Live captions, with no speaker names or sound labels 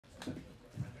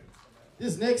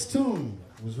This next tune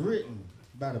was written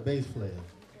by the bass player.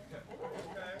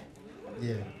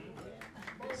 Yeah.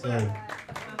 So,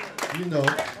 you know,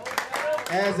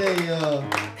 as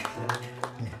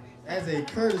a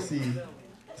courtesy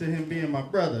to him being my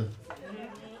brother,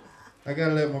 I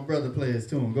gotta let my brother play his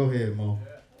tune. Go ahead, Mo.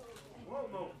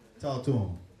 Talk to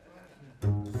him.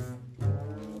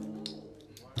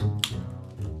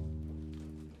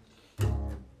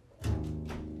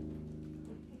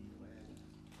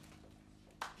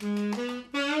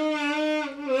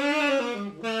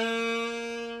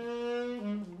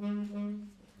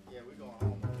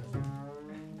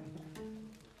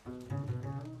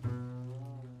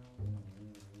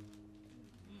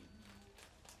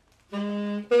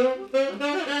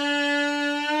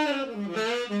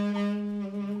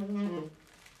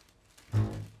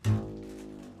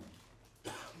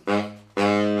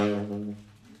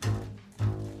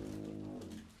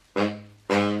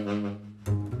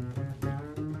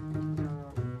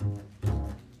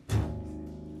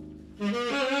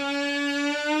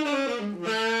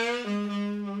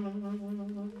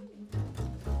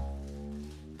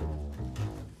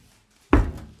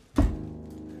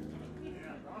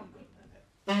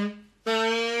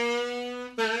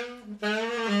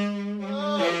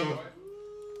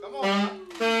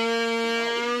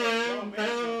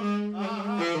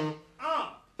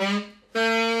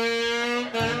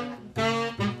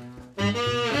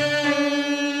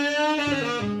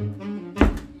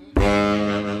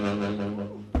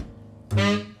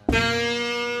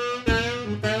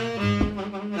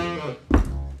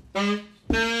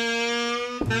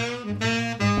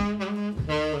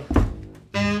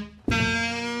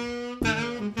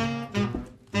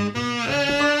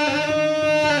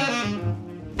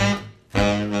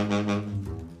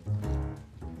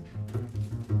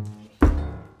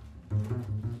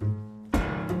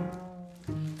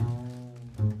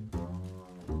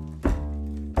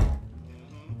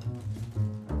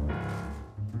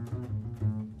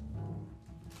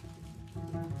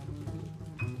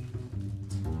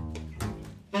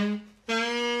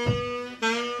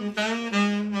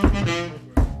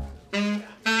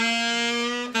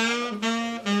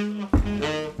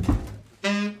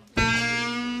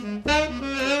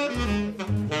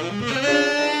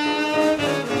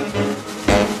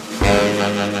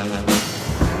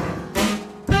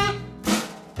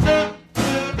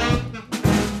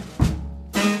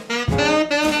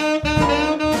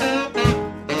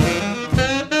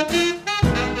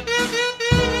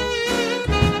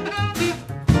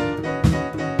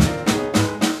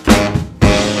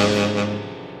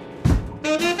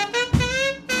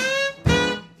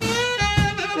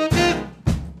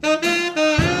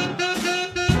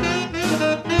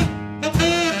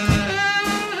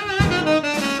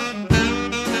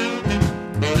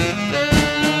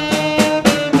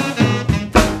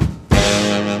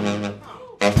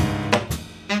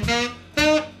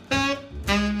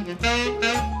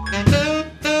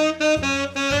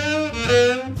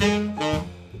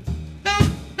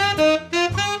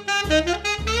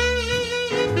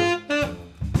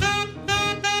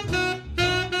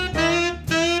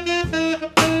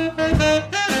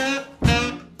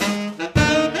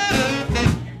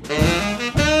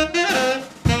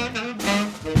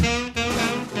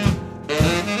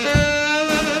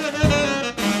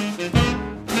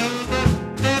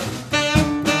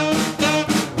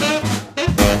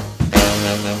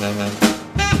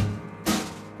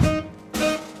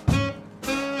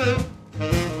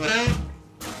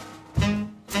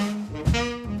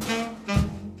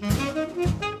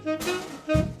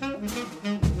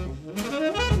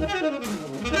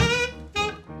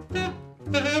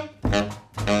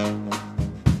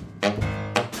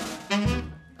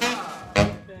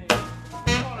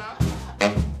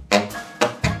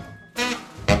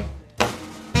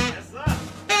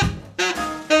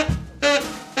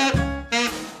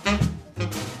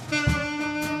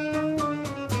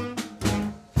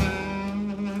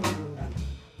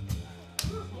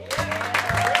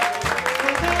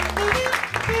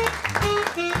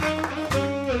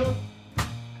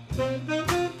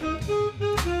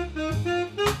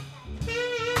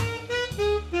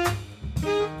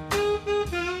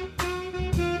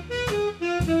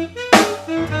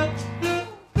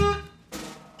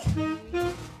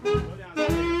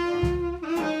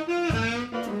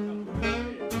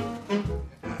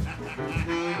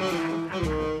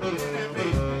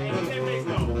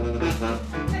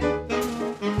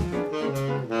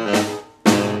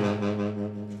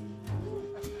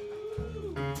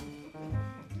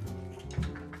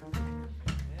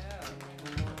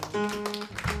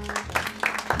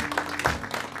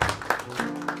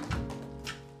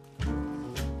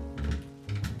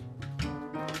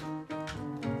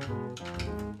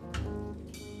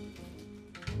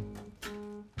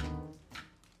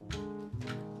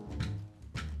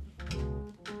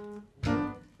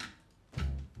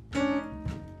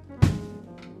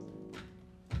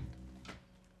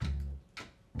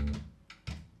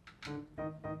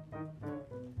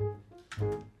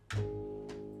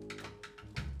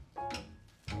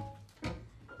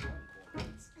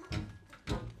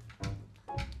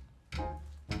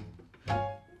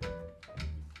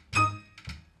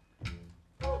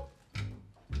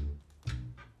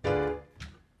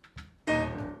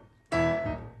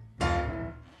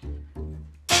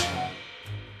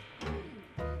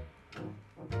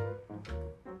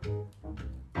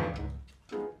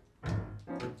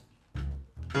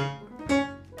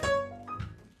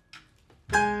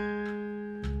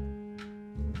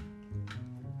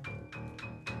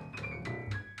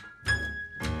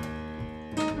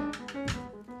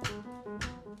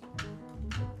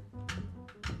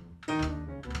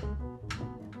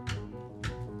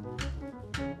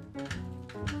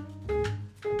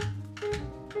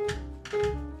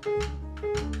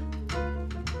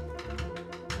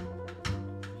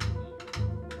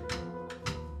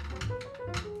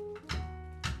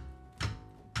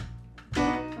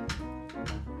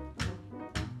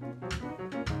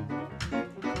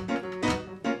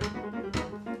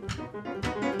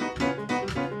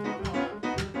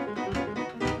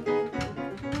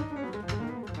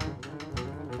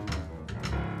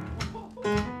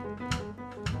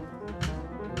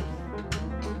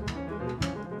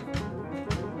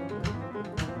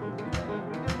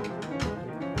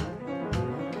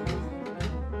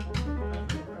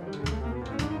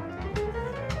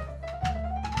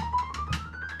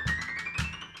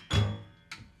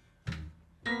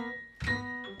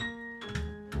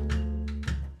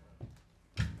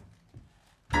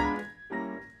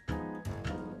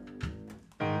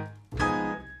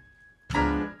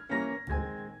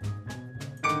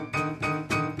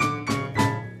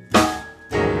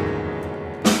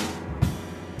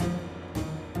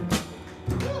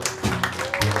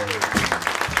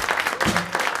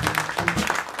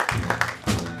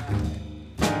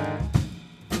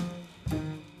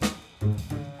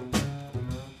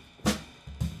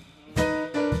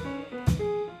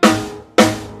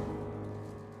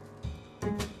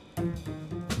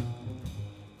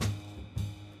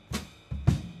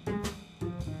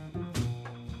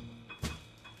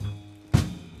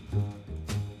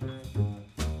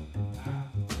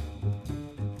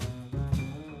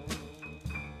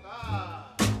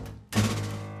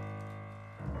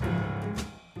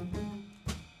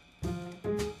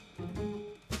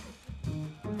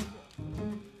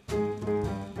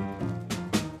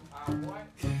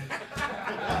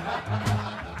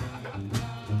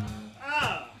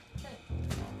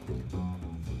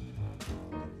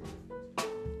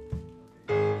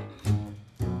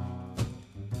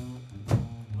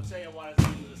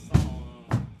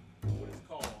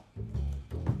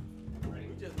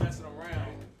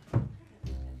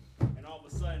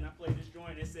 and I played this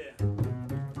joint, it said, it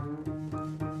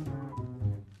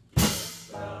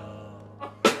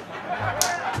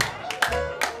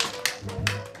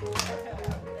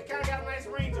kind of got a nice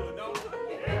ring to it, don't it?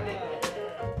 Yeah.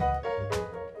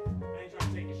 I ain't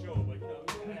trying to take the show, but you know,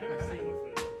 you gotta have to sing with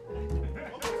it.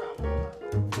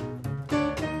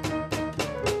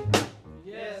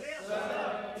 Yes, sir.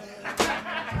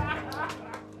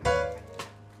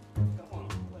 Come on,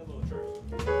 play a little church.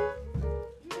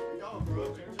 Y'all grew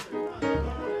up in church.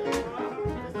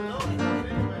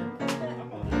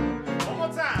 One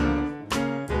more time.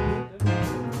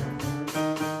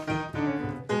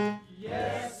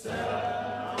 Yes, sir.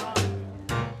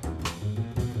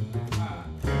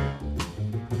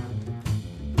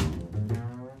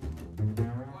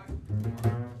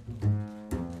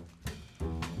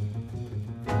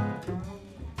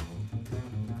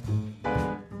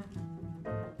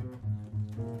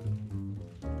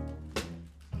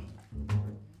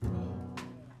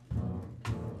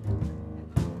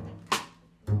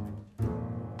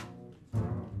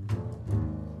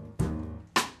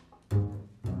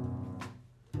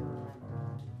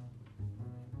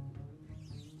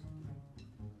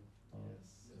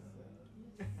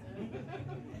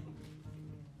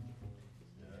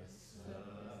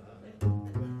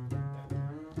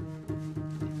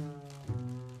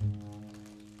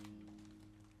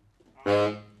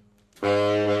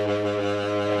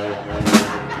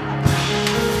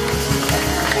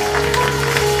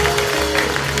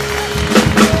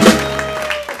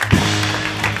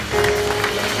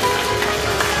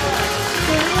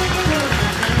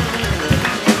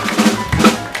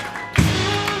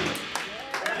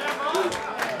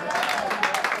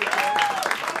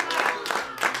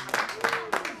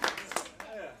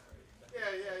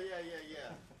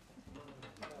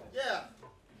 Yeah.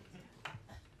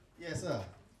 Yes, sir.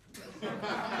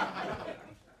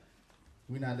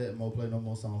 We're not letting Mo play no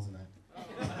more songs tonight.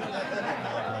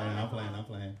 I'm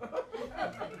playing.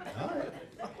 All right.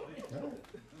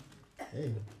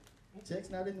 Hey, check's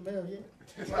not in the mail yet.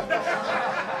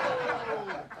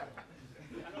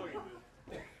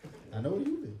 I know you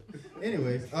do.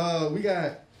 Anyways, I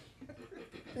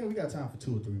think we got time for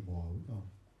 2 or 3 more. I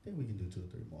think we can do 2 or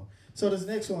 3 more. So this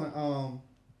next one,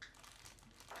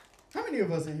 how many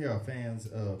of us in here are fans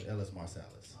of Ellis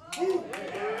Marsalis?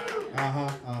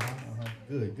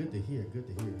 Good to hear.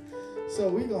 So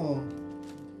we gonna,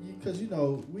 because you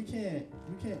know we can't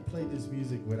play this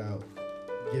music without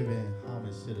giving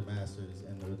homage to the masters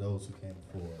and to those who came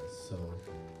before us. So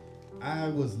I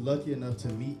was lucky enough to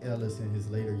meet Ellis in his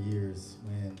later years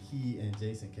when he and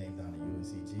Jason came down to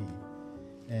UNCG.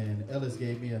 And Ellis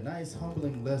gave me a nice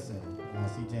humbling lesson on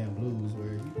C-Jam Blues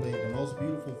where he played the most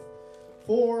beautiful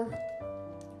 4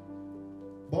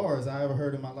 bars I ever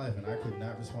heard in my life, and I could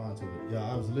not respond to it.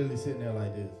 I was literally sitting there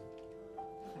like this.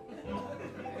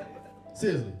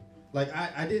 Seriously. Like,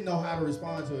 I didn't know how to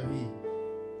respond to it.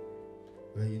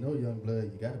 Well, you know, young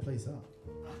blood, you got to play something.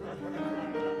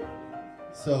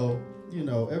 So, you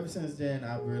know, ever since then,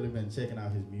 I've really been checking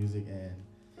out his music, and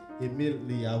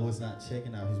admittedly, I was not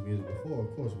checking out his music before.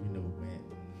 Of course, we knew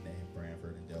Winton and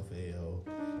Branford and Del Feo,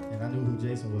 and I knew who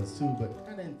Jason was too, but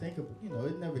I didn't think of, you know,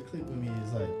 it never clicked with me.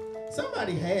 It's like,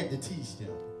 somebody had to teach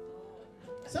them.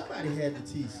 So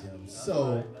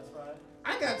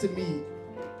I got to meet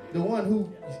the one who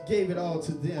gave it all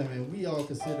to them, and we all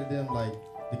consider them like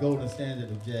the golden standard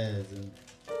of jazz. And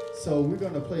so we're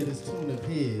gonna play this tune of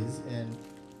his, and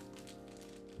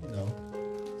you know,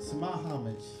 it's my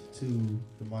homage to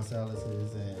the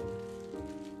Marsalises and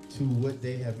to what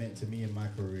they have meant to me in my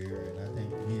career. And I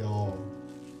think we all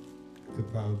could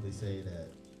probably say that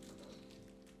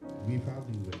we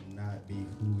probably would not be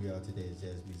who we are today as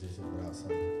jazz musicians without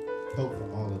some help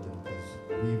from all of them, because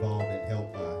we've all been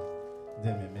helped by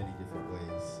them in many different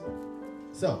ways.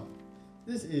 So,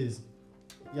 this is,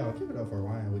 y'all give it up for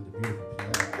Ryan with the beautiful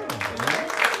piano. Come on, man.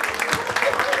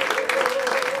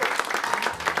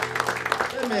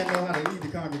 That man know how to lead the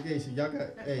congregation. Y'all got,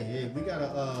 hey, we got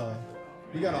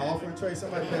an offering tray.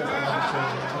 Somebody pass an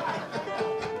offering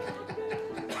tray.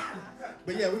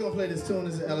 But yeah, we're gonna play this tune.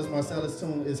 This is Ellis Marsalis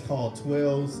tune. It's called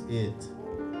 12's It.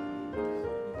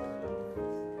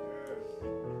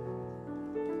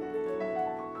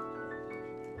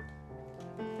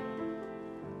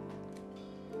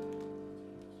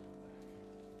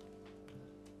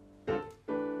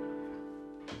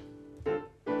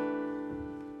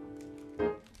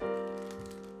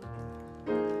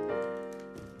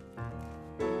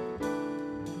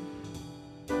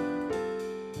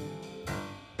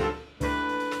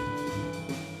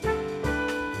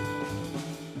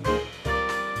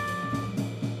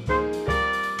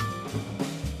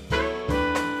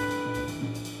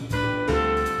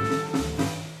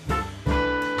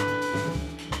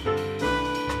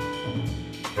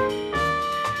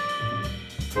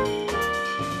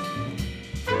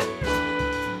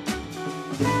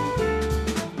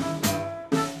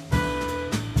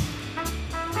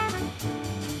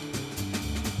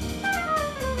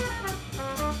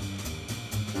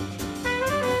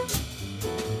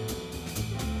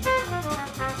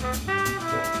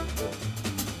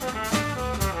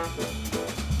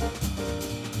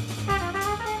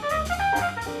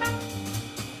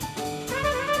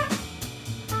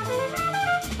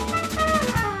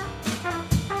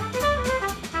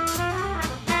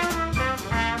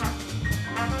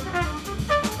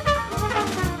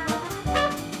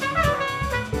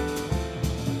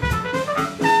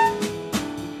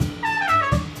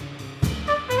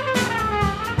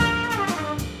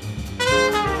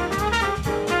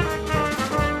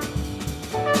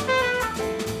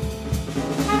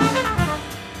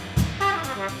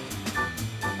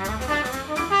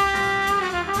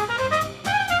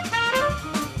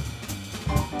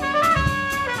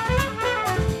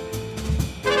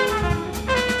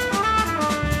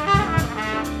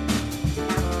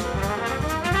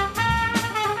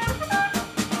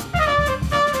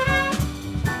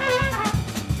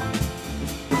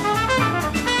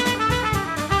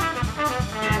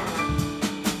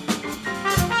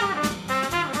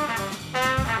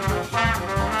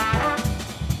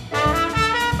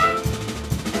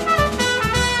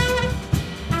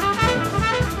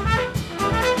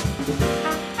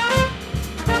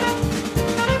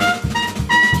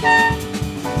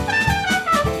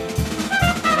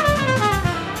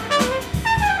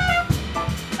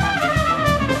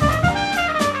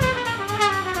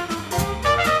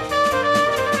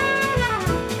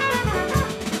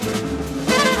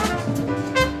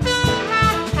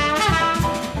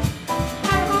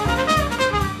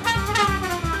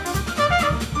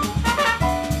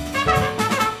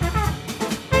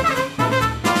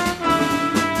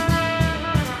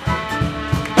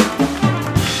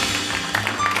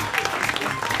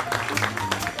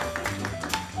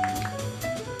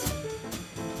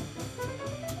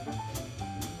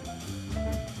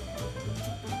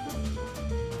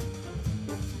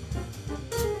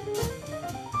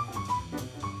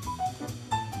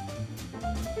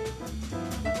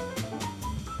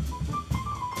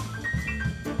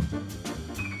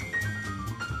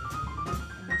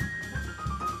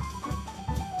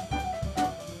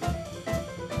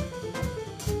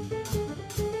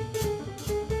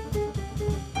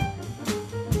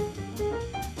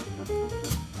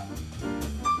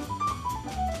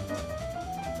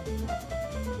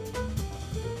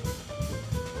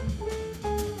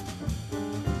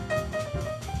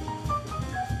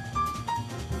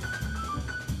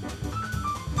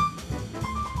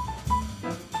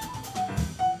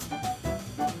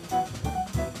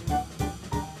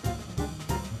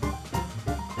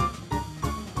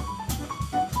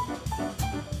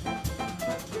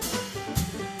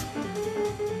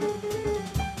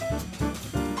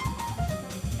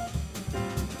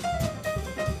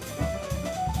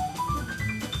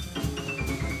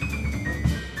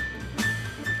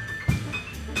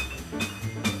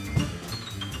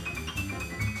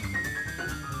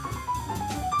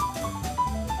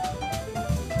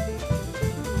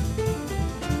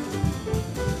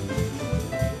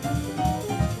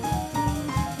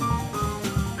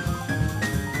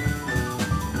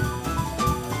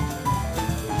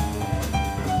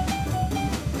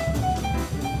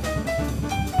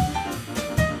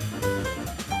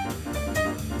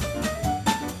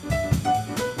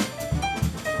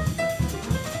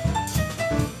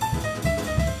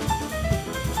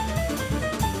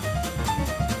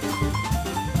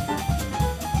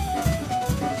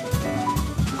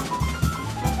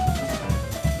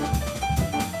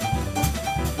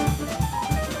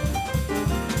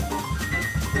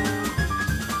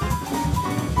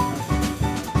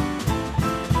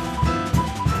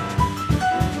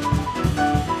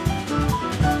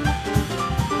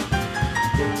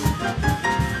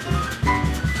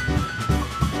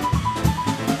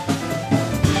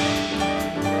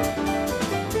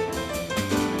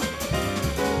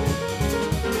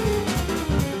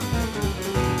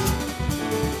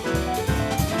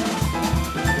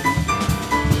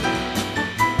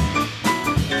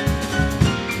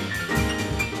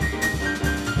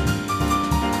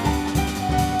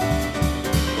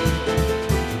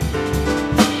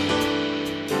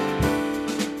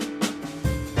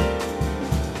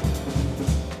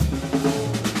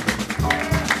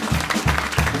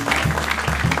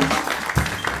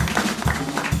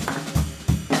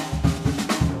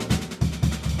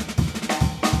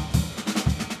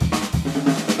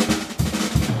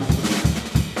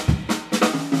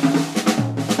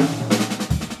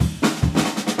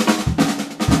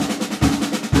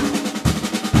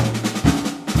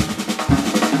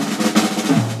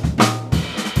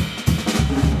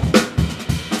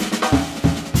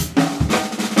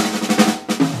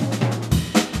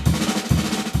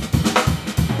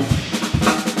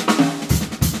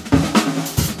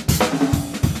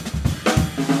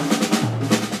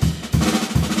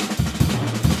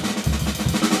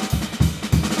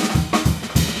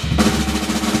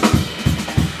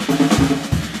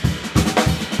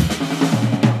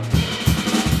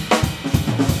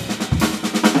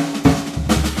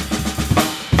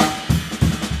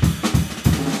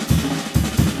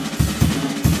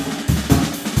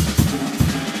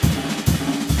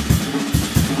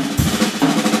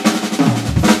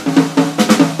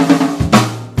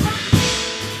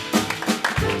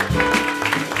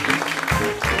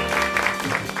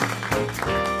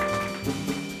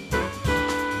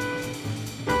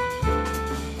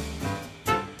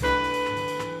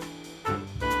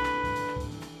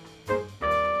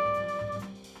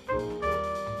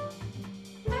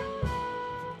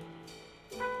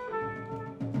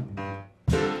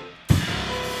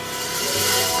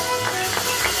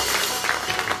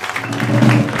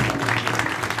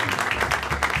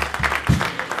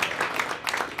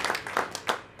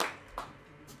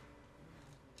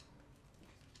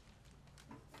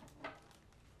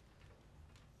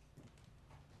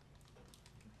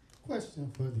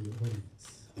 Question for the audience.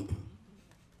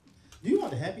 Do you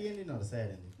want the happy ending or the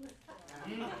sad ending?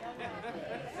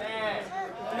 Sad.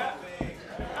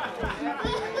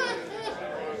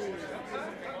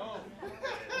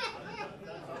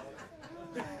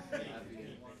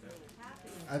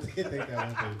 I did think that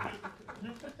one too.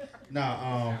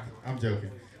 Nah, I'm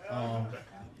joking.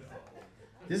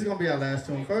 This is gonna be our last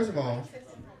tune. First of all,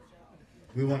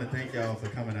 we want to thank y'all for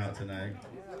coming out tonight.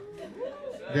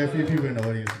 There are a few people in the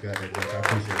audience who got that joke. I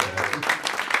appreciate that.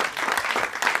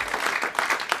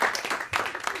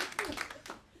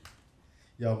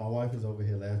 Yo, my wife is over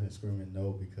here laughing and screaming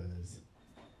no because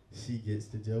she gets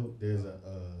the joke. There's a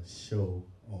show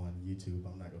on YouTube.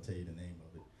 I'm not going to tell you the name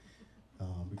of it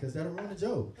because that'll ruin the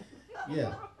joke.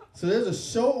 Yeah. So there's a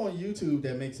show on YouTube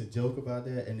that makes a joke about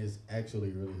that, and it's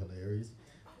actually really hilarious.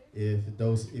 If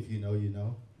you know, you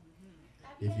know.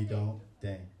 If you don't,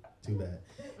 dang, too bad.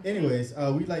 Anyways,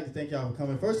 we'd like to thank y'all for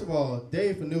coming. First of all,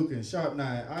 Dave Fanukin, Sharp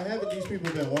 9. Haven't these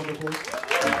people been wonderful?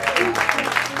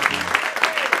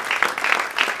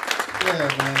 Yeah,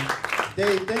 man.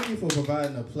 Dave, thank you for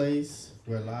providing a place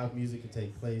where live music can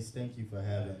take place. Thank you for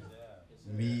having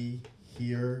me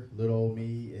here, little old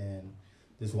me, and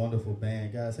this wonderful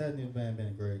band. Guys, hasn't this band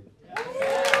been great?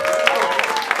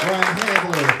 Ryan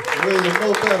Handler, William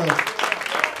Mobetta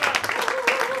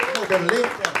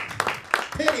Ledbetter,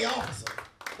 petty officer,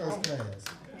 first class.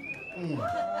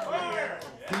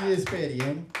 He is petty,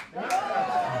 ain't he?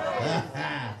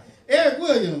 Eric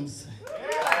Williams.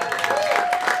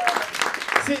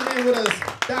 Sitting in with us,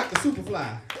 Dr.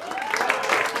 Superfly.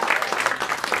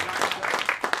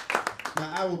 Now,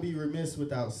 I will be remiss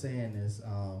without saying this.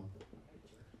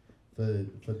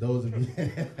 For those of you,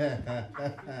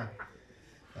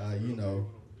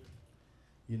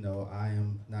 you know, I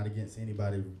am not against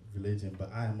anybody's religion,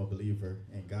 but I am a believer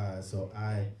in God, so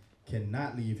I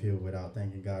cannot leave here without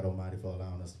thanking God Almighty for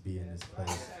allowing us to be in this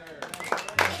place.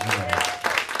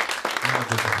 None of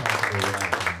this is possible without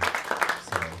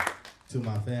Him. To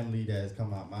my family that has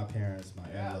come out, my parents, my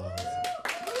in-laws.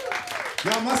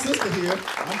 Y'all, my sister here.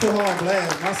 I'm putting her on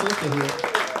blast. My sister here.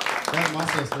 That's my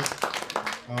sister.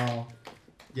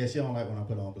 Yeah, she don't like when I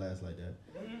put her on blast like that.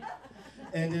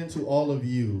 And then to all of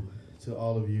you,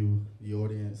 the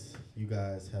audience, you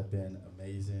guys have been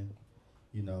amazing.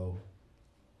 You know,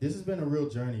 this has been a real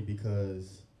journey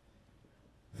because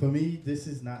for me, this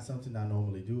is not something I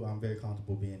normally do. I'm very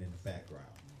comfortable being in the background.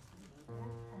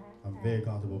 I'm very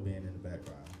comfortable being in the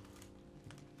background.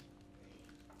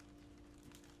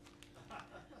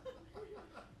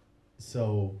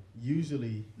 So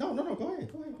usually, no, go ahead.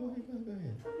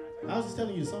 I was just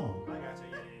telling you the song. I got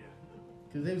you, yeah.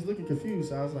 Because they was looking confused,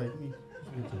 so I was like, let me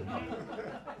get to it.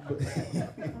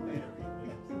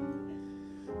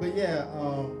 But yeah,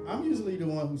 I'm usually the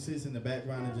one who sits in the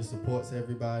background and just supports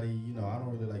everybody. You know, I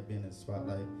don't really like being in the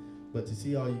spotlight. But to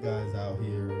see all you guys out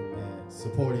here and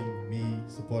supporting me,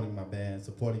 supporting my band,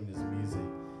 supporting this music,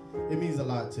 it means a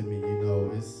lot to me. You know,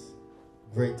 it's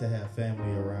great to have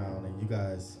family around, and you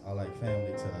guys are like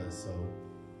family to us, so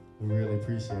we really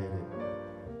appreciate it.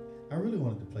 I really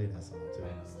wanted to play that song too.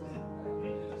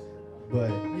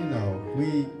 But, you know,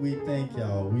 we thank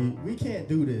y'all. We can't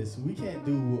do this. We can't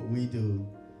do what we do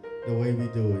the way we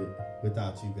do it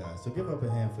without you guys. So give up a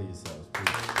hand for yourselves,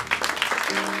 please.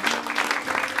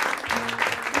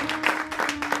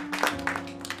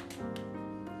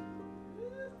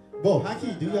 Bo,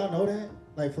 Haki, do y'all know that?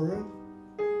 Like, for real?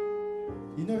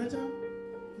 You know that, John?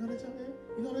 You know that, John, man?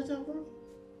 You know that, John, bro?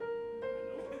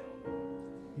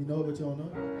 You know it, but you don't know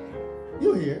it?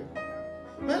 You hear it.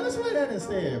 Man, let's play that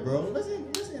instead, bro. Let's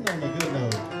end on a good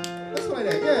note. Let's play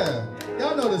that, yeah.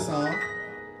 Y'all know this song.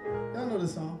 Y'all know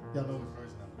this song. Y'all know the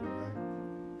first number, right?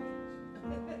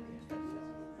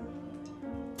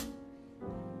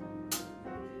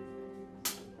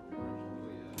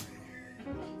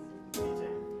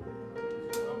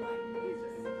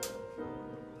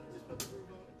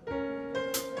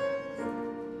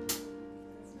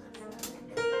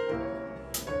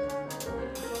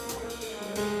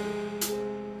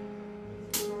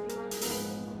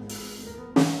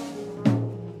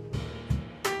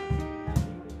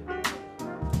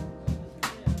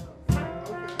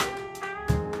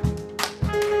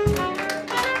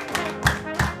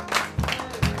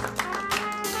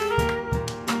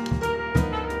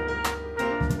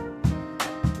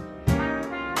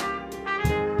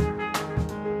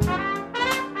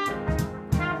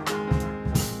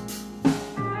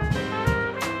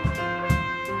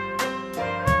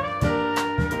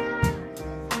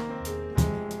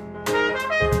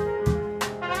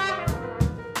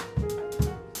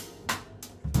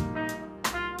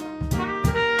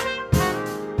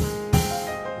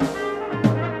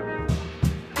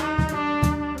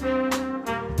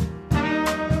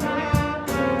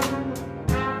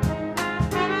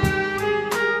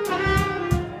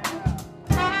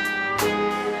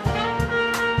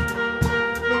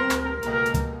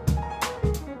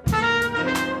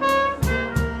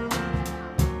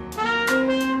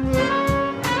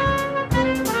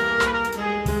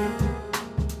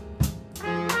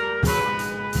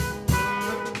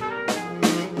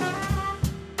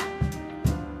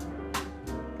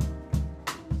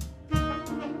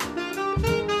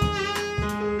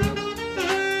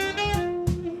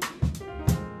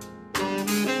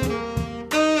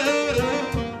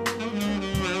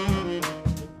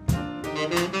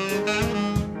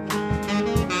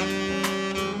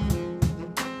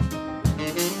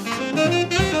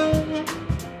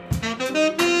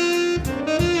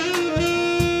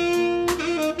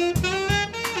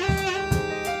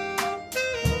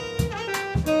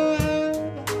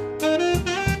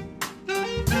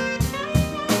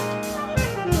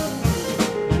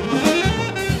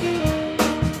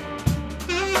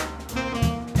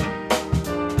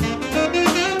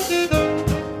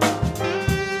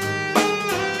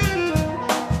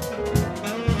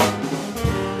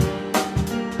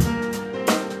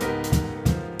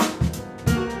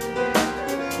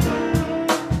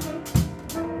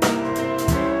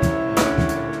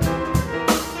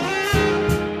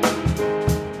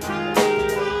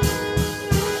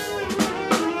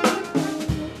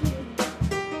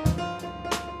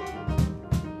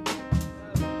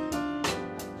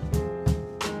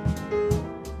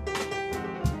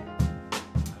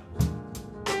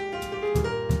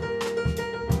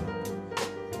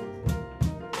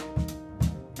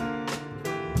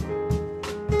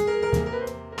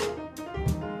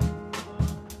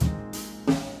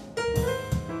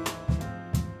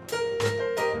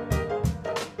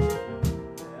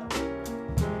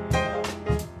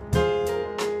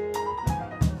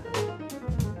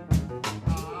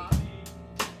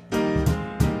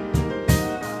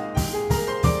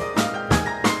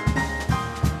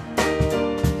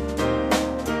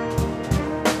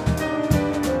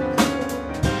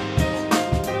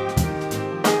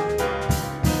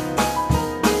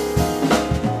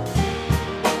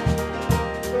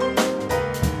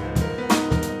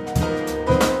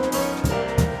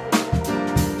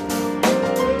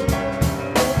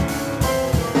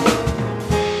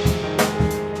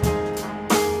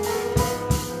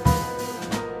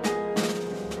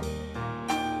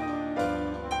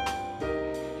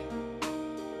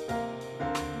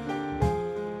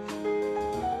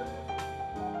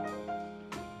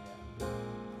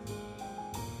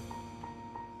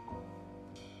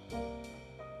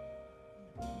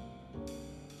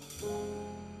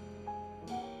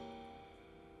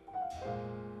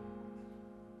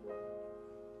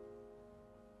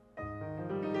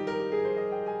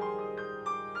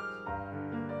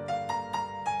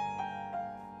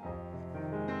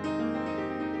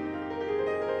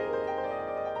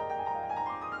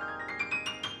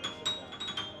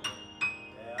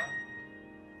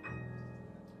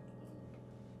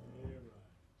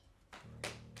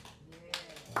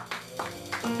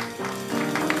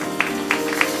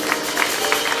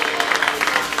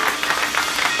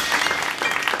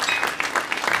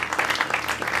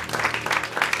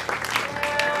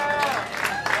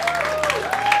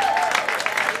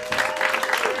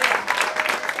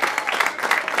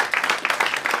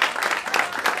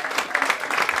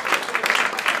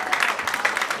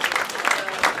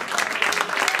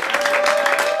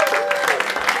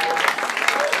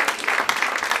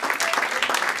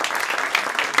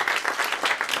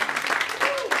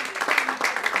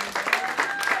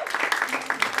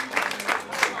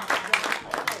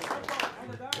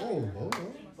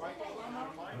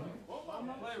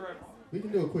 We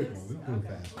can do a quick one. We can do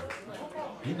a fast one.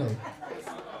 You know.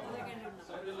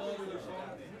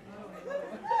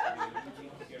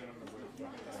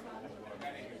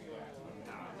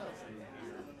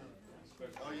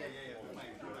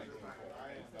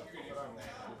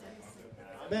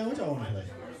 Man, what y'all want to play?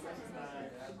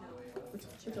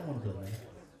 What y'all want to play, man?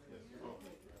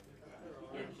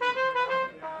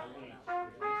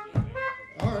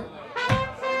 All right.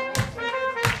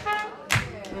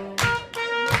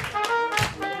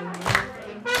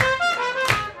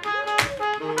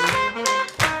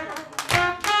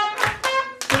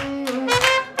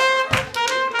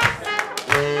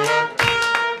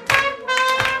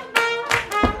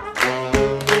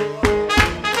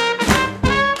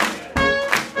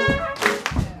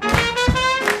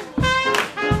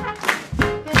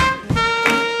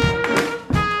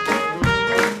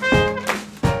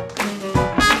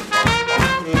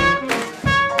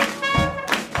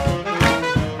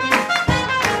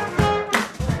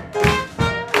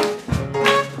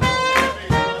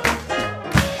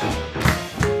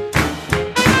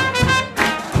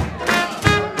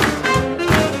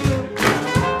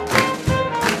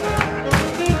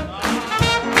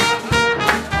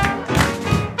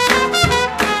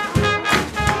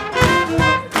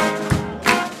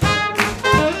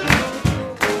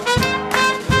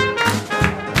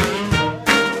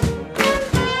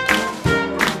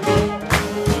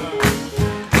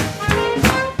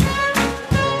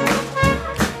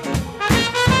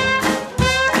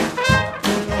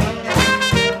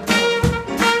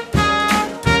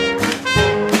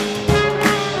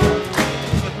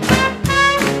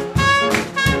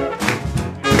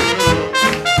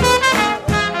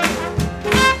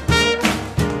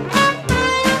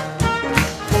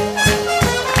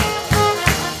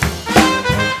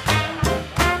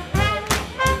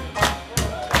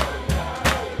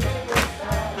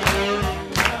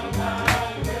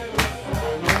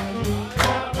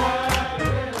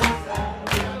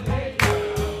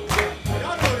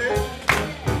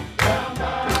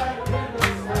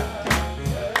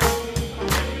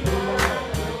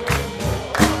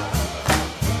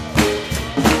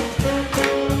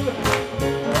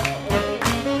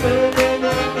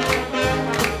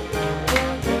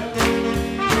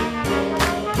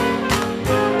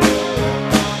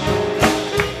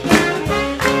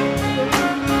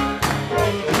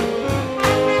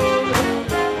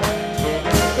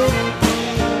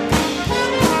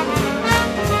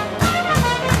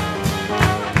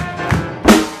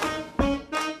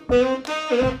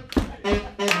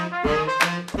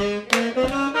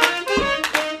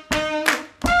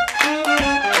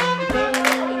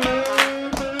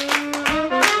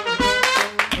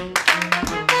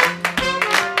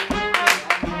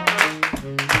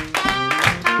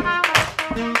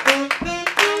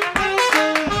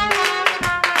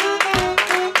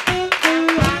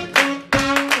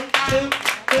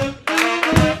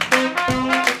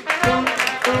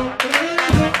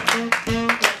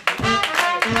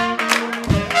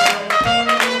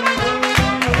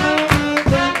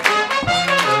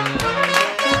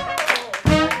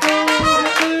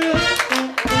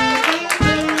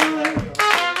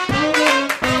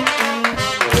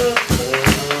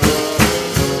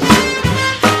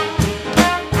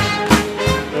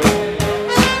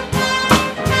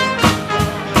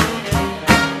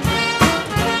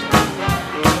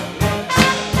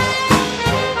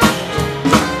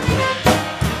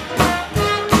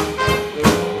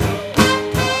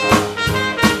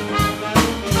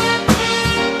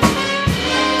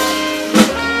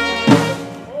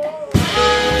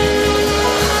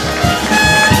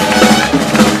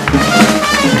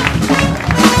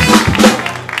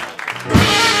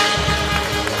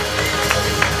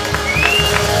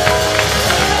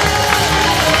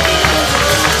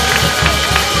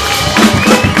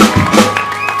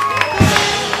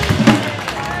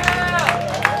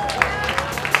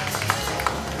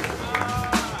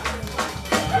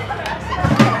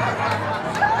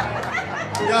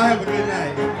 Y'all have a good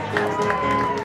night.